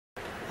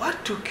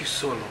What took you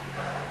so long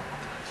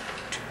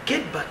to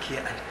get back here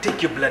and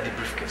take your bloody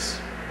briefcase?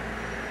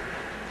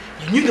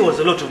 You knew there was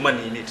a lot of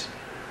money in it.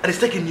 And it's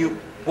taken you,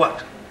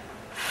 what?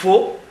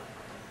 Four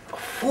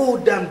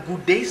damn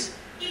good days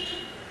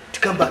to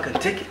come back and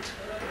take it?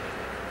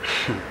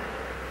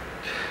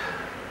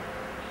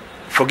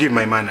 Forgive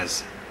my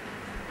manners.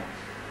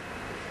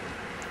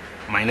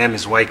 My name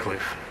is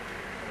Wycliffe.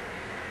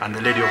 And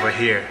the lady over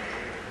here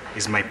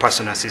is my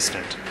personal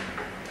assistant.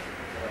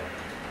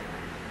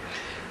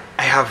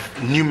 I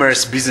have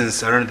numerous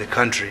businesses around the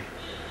country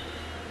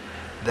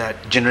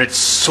that generate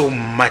so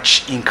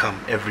much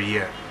income every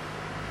year.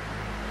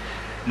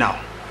 Now,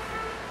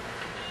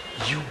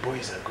 you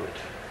boys are good.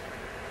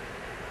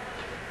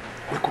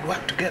 We could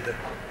work together.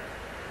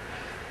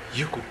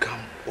 You could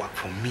come work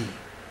for me,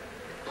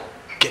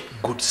 get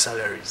good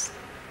salaries,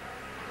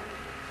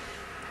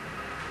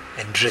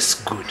 and dress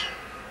good.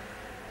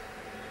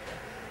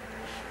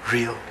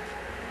 Real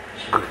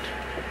good.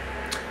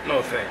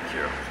 No, thank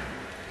you.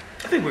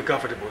 I think we're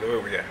comfortable the way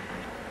we are.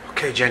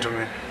 Okay,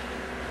 gentlemen.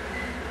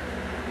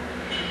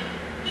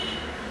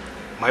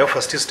 My offer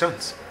still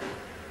stands.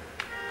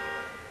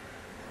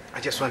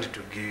 I just wanted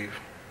to give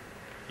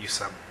you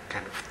some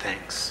kind of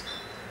thanks.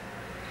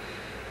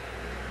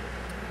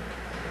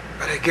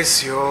 But I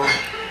guess you're all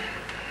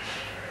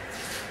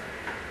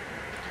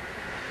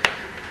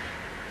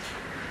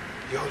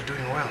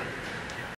doing well.